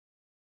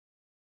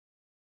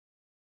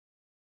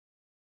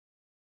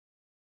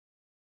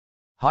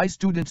Hi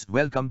students,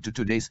 welcome to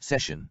today's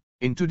session.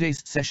 In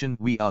today's session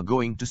we are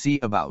going to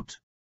see about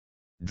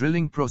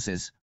drilling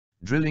process,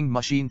 drilling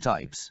machine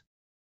types,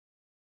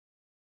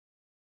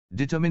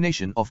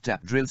 determination of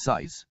tap drill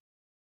size.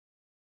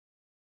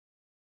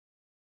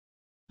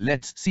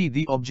 Let's see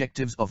the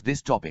objectives of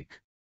this topic.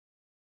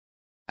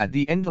 At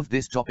the end of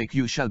this topic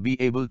you shall be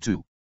able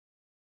to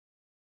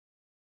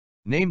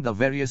name the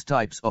various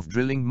types of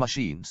drilling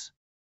machines.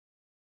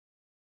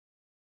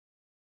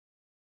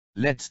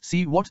 Let's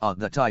see what are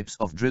the types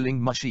of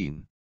drilling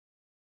machine.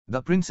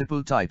 The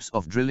principal types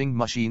of drilling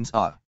machines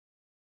are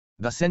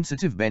the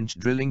sensitive bench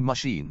drilling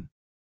machine,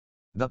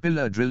 the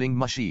pillar drilling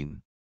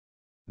machine,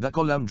 the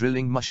column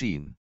drilling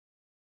machine,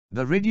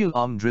 the radial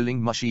arm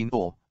drilling machine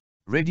or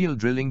radial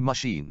drilling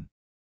machine.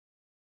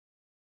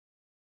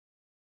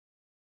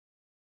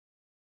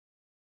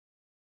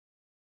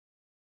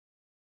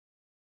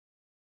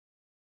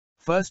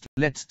 First,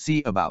 let's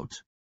see about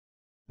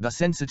the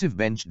sensitive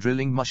bench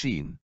drilling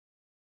machine.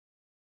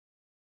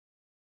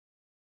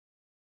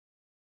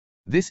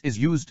 This is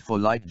used for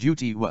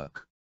light-duty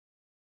work.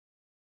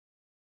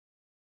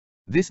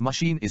 This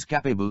machine is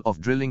capable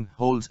of drilling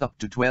holes up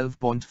to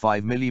 12.5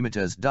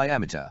 mm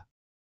diameter.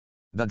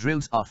 The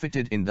drills are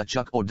fitted in the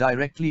chuck or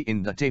directly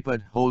in the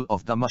tapered hole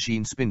of the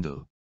machine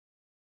spindle.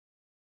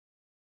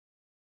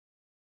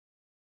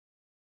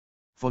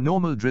 For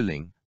normal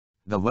drilling,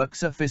 the work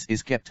surface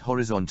is kept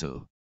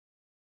horizontal.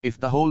 If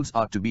the holes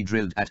are to be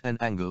drilled at an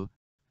angle,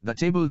 the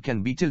table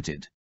can be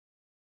tilted.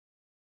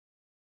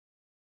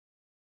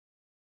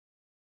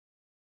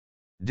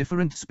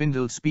 Different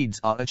spindle speeds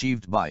are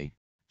achieved by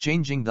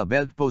changing the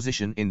belt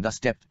position in the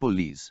stepped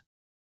pulleys.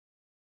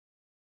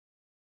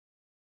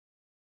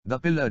 The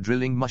pillar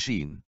drilling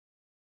machine.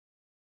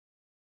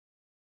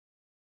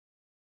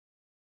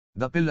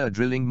 The pillar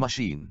drilling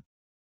machine.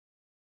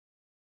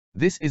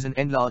 This is an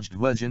enlarged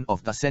version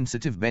of the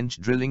sensitive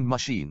bench drilling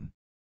machine.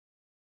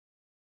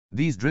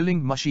 These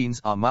drilling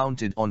machines are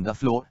mounted on the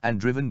floor and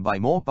driven by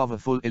more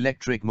powerful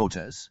electric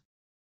motors.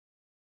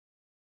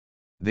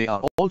 They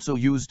are also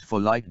used for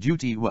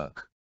light-duty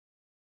work.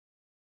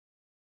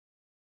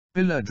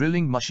 Pillar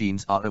drilling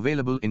machines are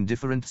available in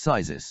different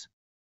sizes.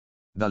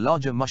 The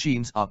larger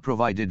machines are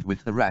provided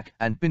with a rack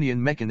and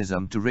pinion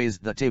mechanism to raise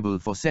the table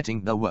for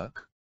setting the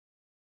work.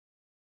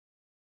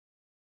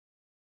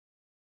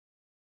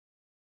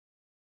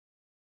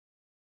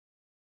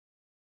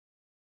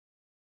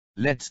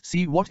 Let's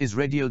see what is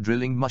radial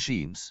drilling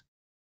machines.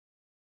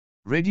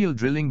 Radial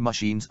drilling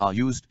machines are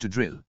used to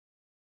drill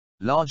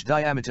large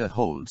diameter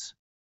holes.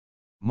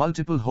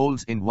 Multiple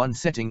holes in one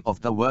setting of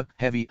the work,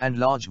 heavy and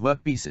large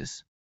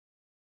workpieces.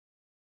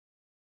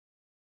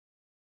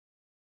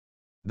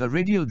 The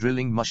radial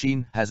drilling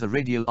machine has a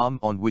radial arm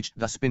on which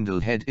the spindle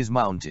head is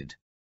mounted.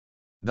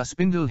 The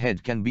spindle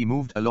head can be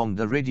moved along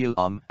the radial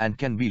arm and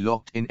can be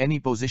locked in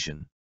any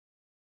position.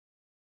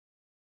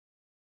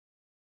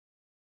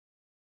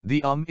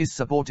 The arm is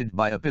supported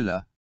by a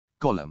pillar,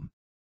 column.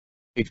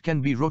 It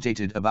can be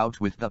rotated about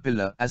with the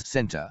pillar as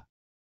center.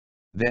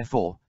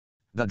 Therefore,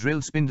 the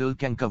drill spindle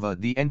can cover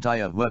the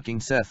entire working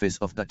surface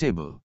of the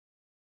table.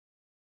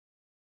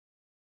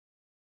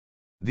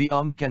 The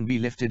arm can be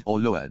lifted or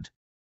lowered.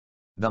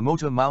 The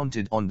motor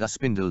mounted on the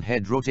spindle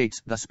head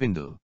rotates the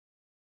spindle.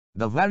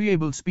 The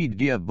variable speed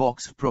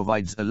gearbox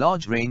provides a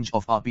large range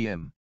of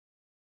RPM.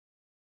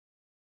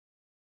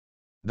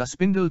 The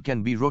spindle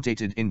can be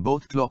rotated in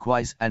both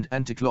clockwise and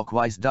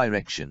anti-clockwise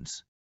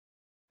directions.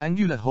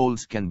 Angular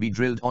holes can be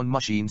drilled on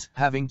machines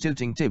having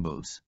tilting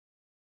tables.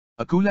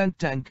 A coolant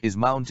tank is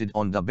mounted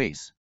on the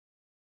base.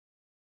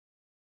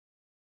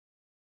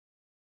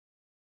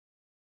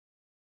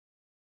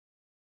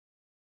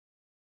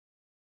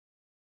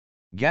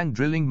 Gang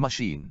drilling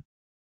machine.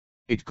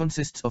 It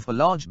consists of a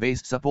large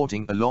base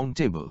supporting a long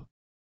table.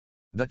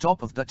 The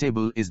top of the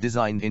table is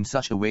designed in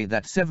such a way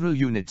that several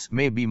units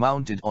may be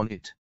mounted on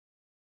it.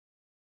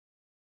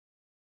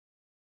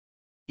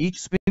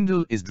 Each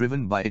spindle is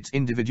driven by its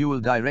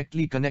individual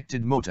directly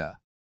connected motor.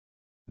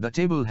 The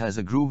table has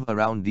a groove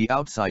around the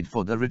outside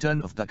for the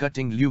return of the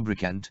cutting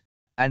lubricant,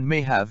 and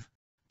may have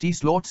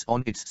T-slots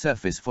on its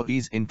surface for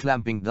ease in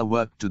clamping the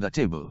work to the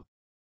table.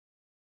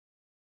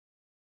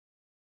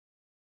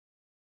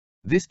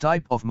 This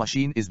type of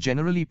machine is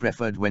generally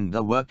preferred when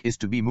the work is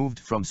to be moved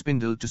from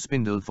spindle to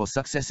spindle for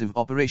successive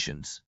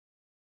operations.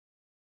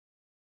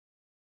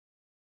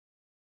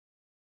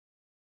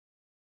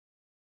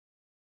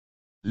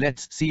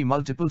 Let's see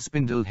multiple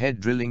spindle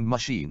head drilling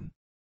machine.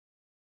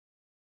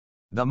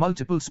 The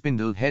multiple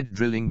spindle head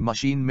drilling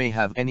machine may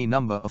have any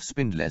number of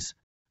spindles,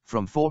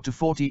 from 4 to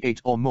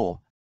 48 or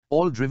more,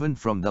 all driven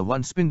from the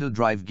one spindle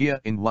drive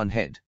gear in one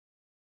head.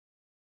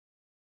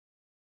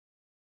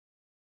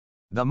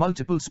 The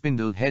multiple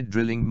spindle head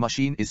drilling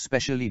machine is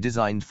specially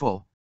designed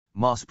for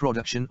mass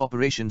production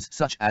operations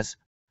such as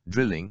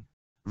drilling,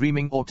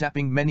 reaming or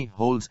tapping many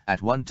holes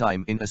at one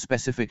time in a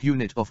specific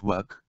unit of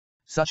work,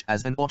 such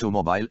as an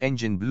automobile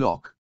engine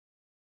block.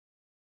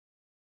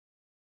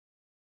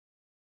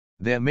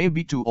 There may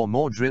be 2 or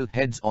more drill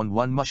heads on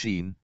one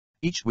machine,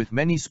 each with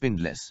many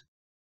spindles.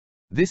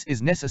 This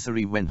is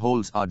necessary when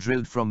holes are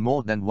drilled from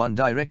more than one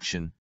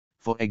direction,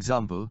 for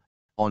example,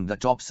 on the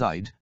top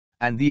side,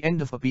 and the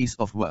end of a piece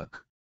of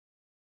work.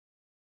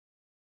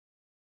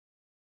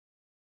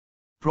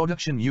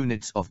 Production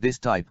units of this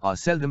type are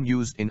seldom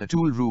used in a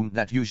tool room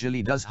that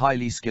usually does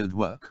highly skilled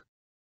work.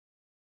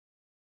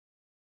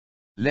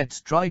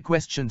 Let's try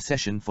question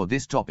session for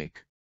this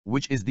topic,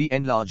 which is the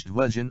enlarged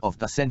version of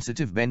the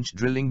sensitive bench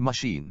drilling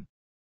machine.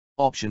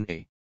 Option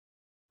A.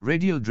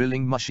 Radial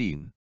drilling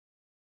machine.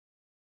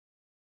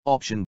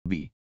 Option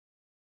B.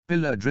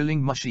 Pillar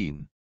drilling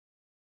machine.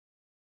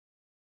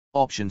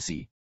 Option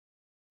C.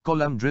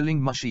 Column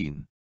drilling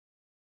machine.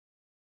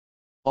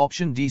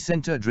 Option D.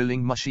 Center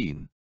drilling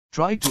machine.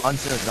 Try to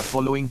answer the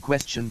following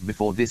question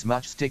before this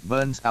matchstick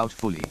burns out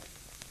fully.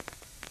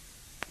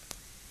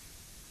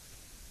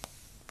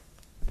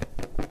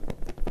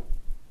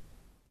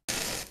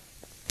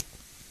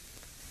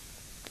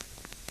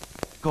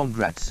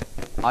 Congrats,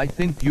 I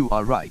think you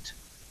are right.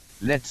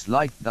 Let's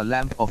light the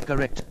lamp of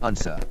correct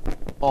answer.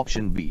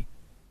 Option B.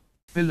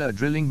 Pillar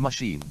drilling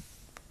machine.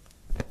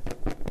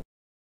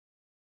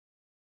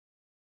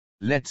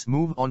 Let's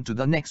move on to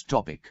the next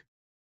topic.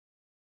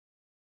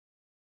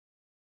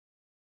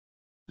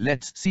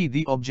 Let's see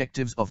the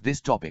objectives of this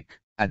topic.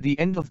 At the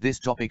end of this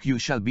topic you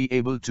shall be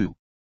able to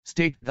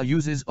state the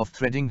uses of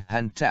threading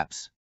hand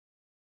taps.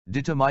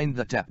 Determine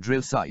the tap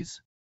drill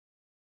size.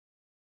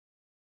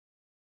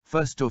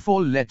 First of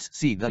all, let's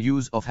see the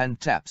use of hand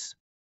taps.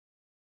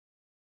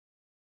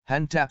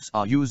 Hand taps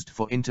are used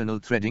for internal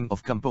threading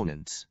of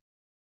components.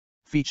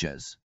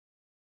 Features.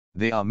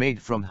 They are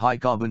made from high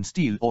carbon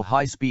steel or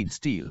high-speed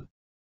steel.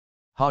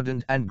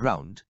 Hardened and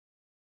ground.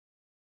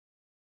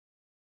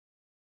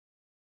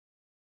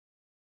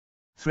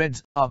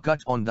 Threads are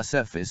cut on the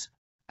surface,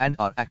 and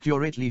are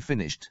accurately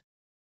finished.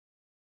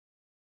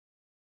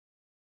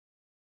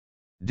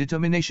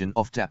 Determination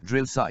of tap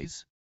drill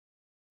size.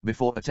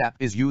 Before a tap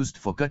is used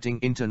for cutting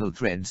internal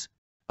threads,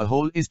 a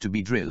hole is to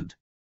be drilled.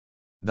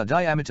 The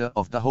diameter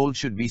of the hole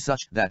should be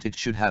such that it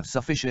should have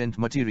sufficient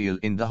material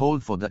in the hole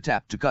for the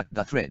tap to cut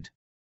the thread.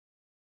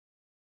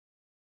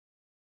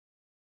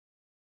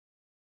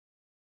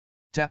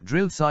 Tap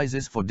drill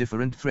sizes for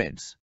different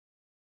threads.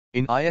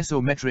 In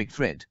ISO metric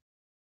thread,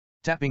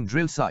 tapping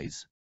drill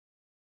size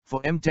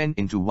for M10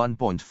 into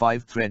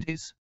 1.5 thread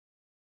is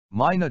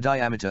minor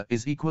diameter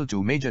is equal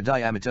to major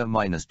diameter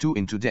minus 2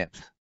 into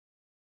depth.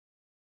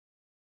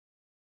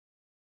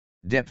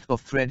 Depth of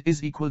thread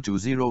is equal to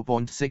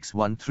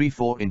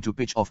 0.6134 into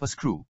pitch of a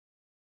screw.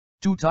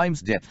 2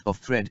 times depth of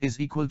thread is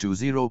equal to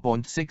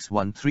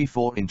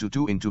 0.6134 into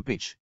 2 into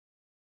pitch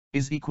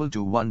is equal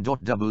to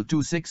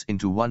 1.226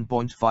 into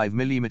 1.5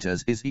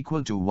 mm is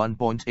equal to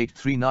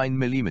 1.839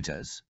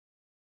 mm.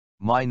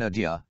 Minor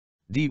dia,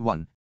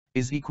 D1,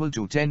 is equal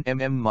to 10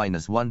 mm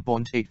minus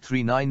 1.839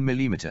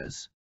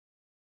 mm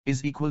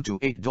is equal to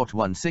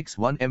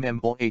 8.161 mm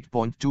or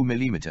 8.2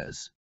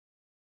 mm.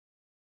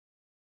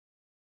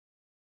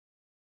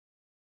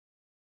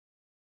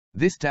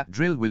 This tap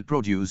drill will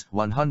produce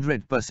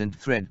 100%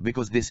 thread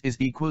because this is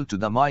equal to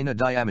the minor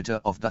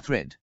diameter of the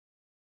thread.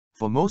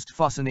 For most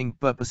fastening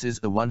purposes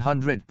a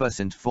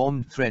 100%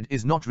 formed thread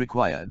is not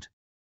required.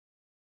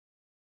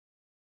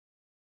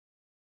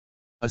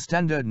 A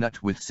standard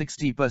nut with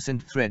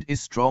 60% thread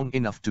is strong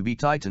enough to be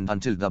tightened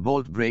until the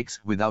bolt breaks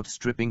without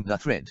stripping the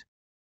thread.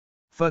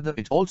 Further,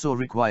 it also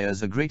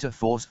requires a greater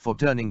force for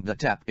turning the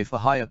tap if a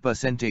higher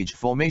percentage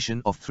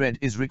formation of thread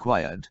is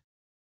required.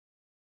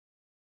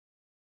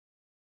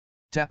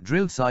 Tap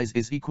drill size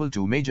is equal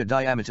to major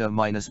diameter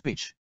minus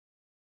pitch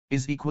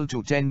is equal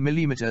to 10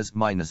 mm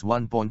minus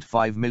 1.5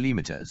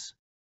 mm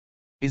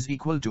is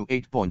equal to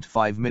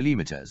 8.5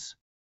 mm.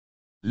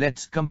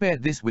 Let's compare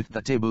this with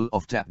the table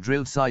of tap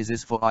drill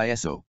sizes for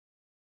ISO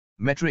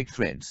metric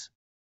threads.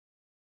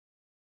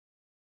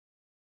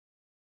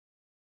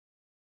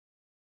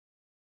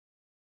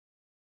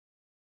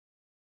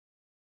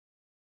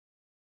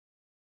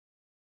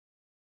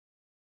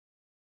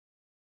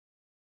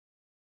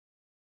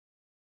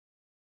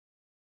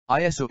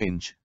 ISO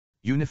inch,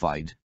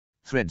 unified,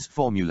 threads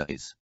formula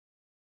is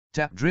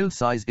tap drill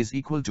size is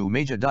equal to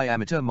major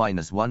diameter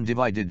minus 1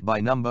 divided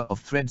by number of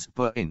threads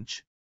per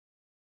inch.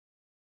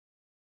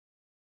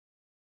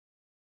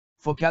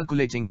 For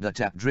calculating the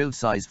tap drill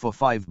size for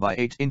 5 by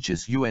 8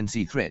 inches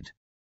UNC thread,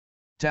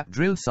 tap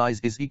drill size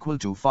is equal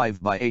to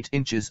 5 by 8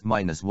 inches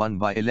minus 1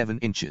 by 11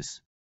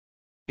 inches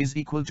is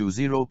equal to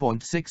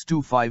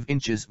 0.625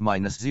 inches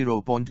minus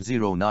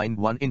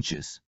 0.091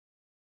 inches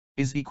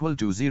is equal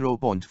to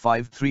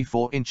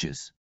 0.534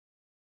 inches.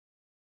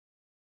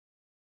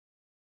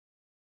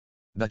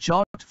 The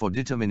chart for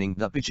determining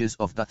the pitches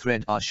of the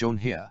thread are shown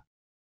here.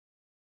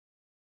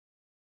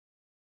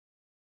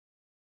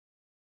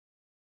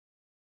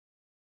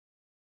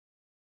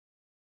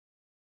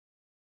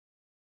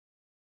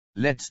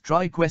 Let's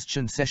try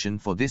question session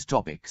for this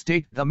topic.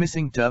 State the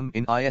missing term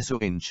in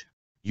ISO inch,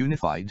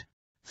 unified,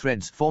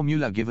 threads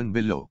formula given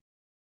below.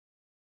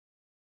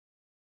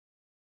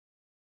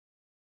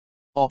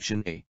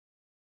 Option A.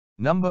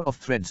 Number of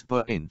threads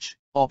per inch.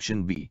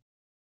 Option B.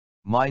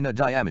 Minor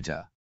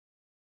diameter.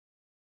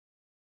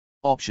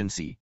 Option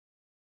C.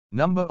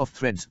 Number of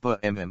threads per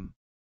mm.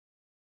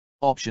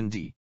 Option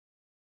D.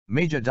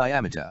 Major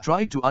diameter.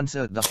 Try to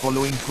answer the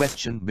following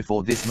question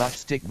before this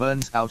matchstick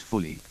burns out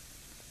fully.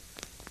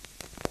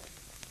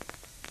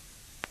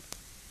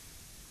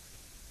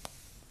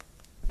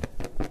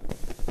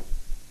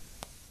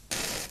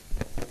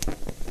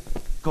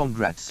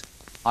 Congrats.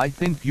 I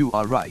think you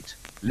are right.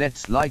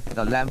 Let's light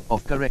the lamp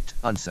of correct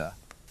answer.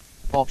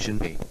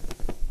 Option A.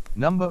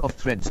 Number of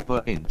threads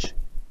per inch.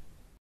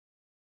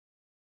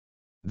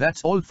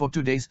 That's all for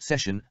today's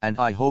session, and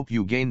I hope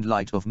you gained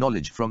light of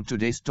knowledge from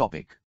today's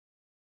topic.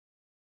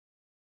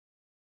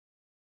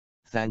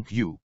 Thank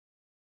you.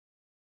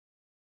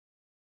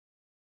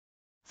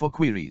 For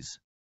queries,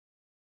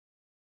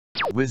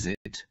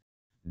 visit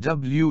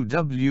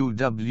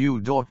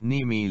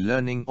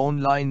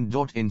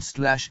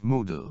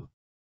www.nimelearningonline.in/Moodle.